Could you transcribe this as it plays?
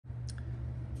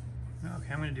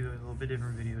Okay, I'm going to do a little bit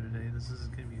different video today. This is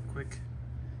going to be a quick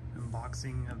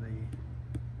unboxing of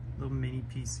a little mini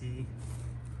PC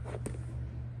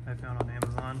I found on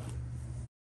Amazon.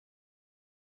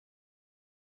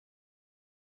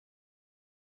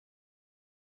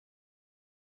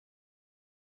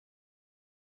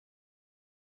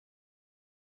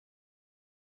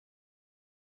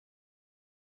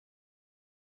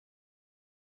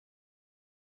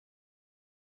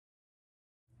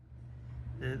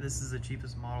 This is the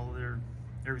cheapest model.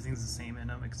 Everything's the same in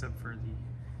them except for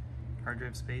the hard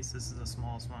drive space. This is the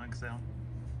smallest one because I don't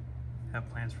have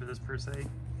plans for this per se.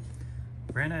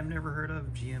 Brand I've never heard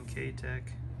of, GMK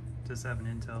Tech. Does have an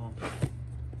Intel.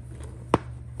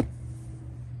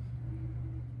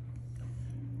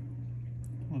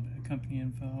 A little bit of company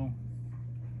info.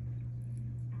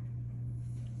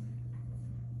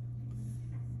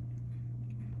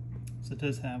 So it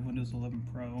does have Windows 11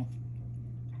 Pro.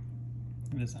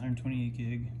 It is 128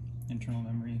 gig internal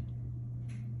memory.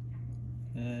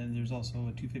 There's also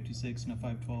a 256 and a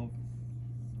 512.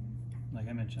 Like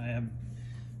I mentioned, I have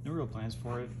no real plans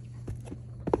for it,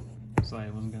 so I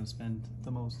wasn't going to spend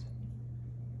the most.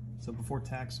 So before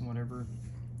tax and whatever,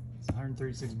 it's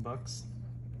 136 bucks.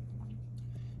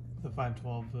 The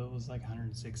 512 it was like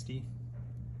 160.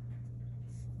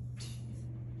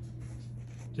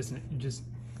 Just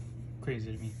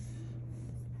crazy to me.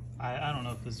 I don't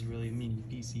know if this is really a mini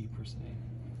PC per se.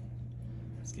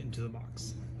 Let's get into the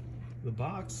box.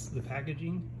 The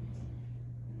packaging,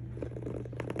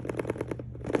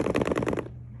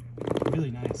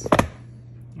 really nice.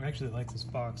 I actually like this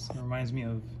box. It reminds me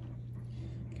of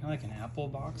kind of like an Apple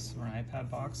box or an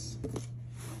iPad box.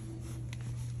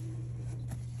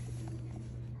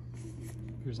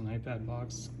 Here's an iPad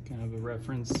box, kind of a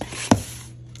reference.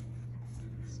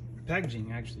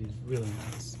 Packaging actually is really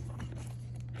nice.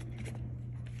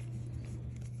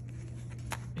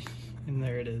 And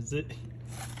there it is. Look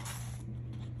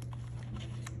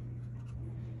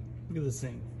at this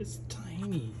thing. It's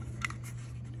tiny.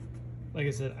 Like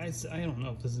I said, I don't know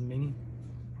if this is mini.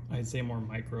 I'd say more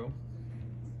micro.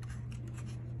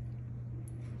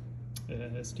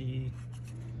 SD,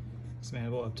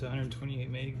 expandable up to 128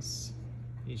 megs.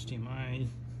 HDMI,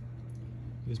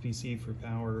 USB-C for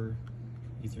power,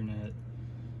 Ethernet,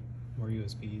 more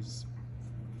USBs.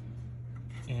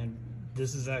 And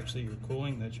this is actually your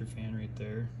cooling. That's your fan right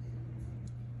there.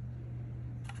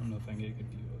 I don't know if I can get a good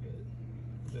view of it.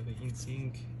 A bit of a heat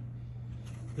sink.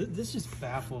 This just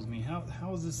baffles me.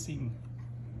 How is this thing?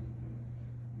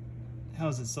 How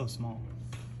is it so small?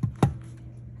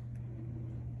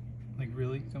 Like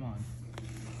really? Come on.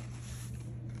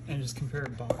 And just compare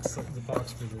the box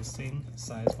for this thing,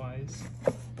 size-wise,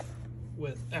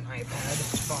 with an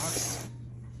iPad box.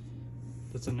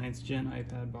 That's a 9th gen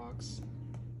iPad box.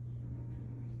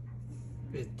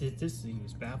 This thing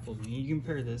just baffles me. You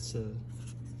compare this to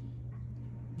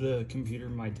the computer,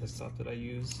 my desktop that I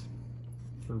use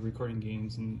for recording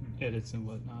games and edits and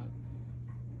whatnot.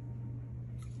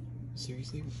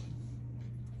 Seriously?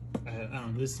 I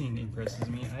don't know, this thing impresses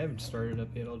me. I haven't started up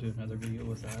yet. I'll do another video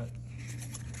with that.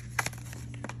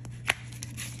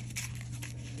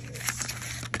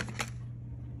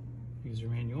 User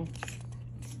manual.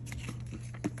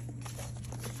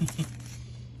 You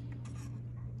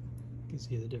can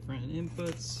see the different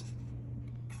inputs,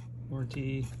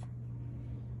 warranty,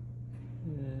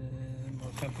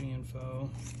 more company info.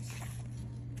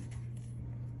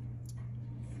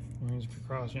 Warnings,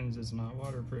 precautions, is not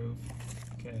waterproof.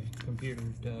 Okay, computer,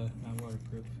 duh, not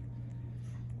waterproof.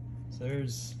 So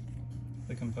there's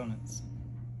the components.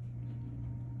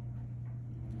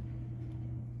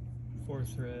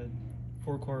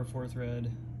 4-core,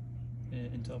 4-thread,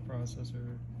 Intel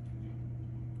processor.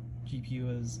 GPU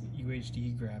has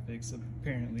UHD graphics.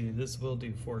 Apparently this will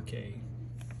do 4K.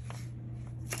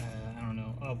 I don't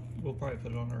know. We'll probably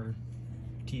put it on our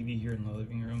TV here in the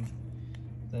living room.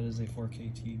 That is a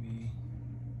 4K TV.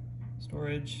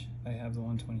 Storage, I have the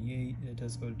 128. It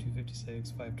does go to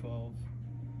 256, 512.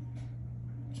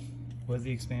 With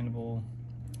the expandable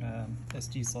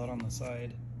SD slot on the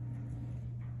side.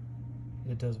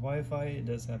 It does Wi-Fi. It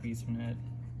does have Ethernet.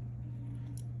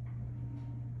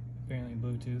 Apparently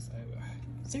Bluetooth.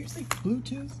 Seriously,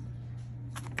 Bluetooth?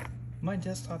 My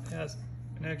desktop has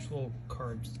an actual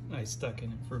card I stuck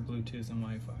in it for Bluetooth and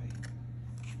Wi-Fi.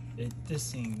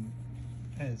 This thing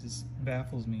just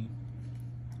baffles me.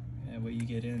 What you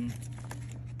get in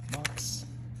box.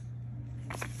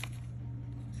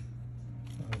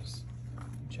 Those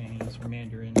Chinese or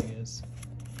Mandarin, I guess.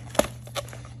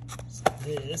 So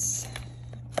this.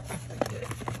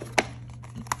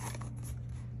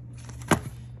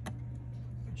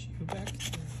 Should you go back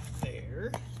there?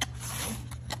 here.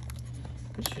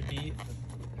 This should be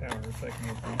the power if I can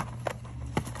open it.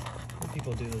 How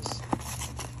people do this?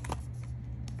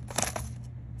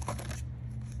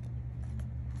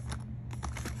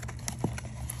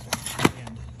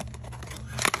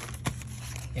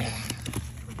 Yeah,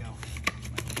 there we go.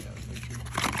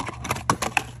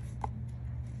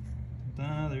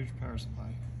 There's your power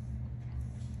supply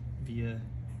via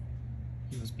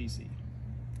USB-C.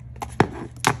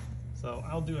 So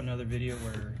I'll do another video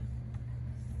where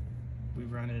we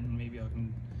run it and maybe I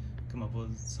can come up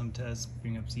with some tests,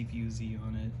 bring up CPU-Z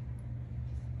on it.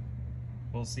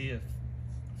 We'll see if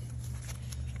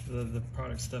the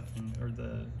product stuff or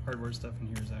the hardware stuff in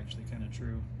here is actually kind of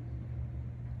true.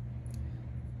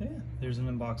 Yeah, there's an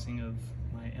unboxing of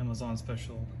my Amazon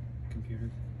special computer.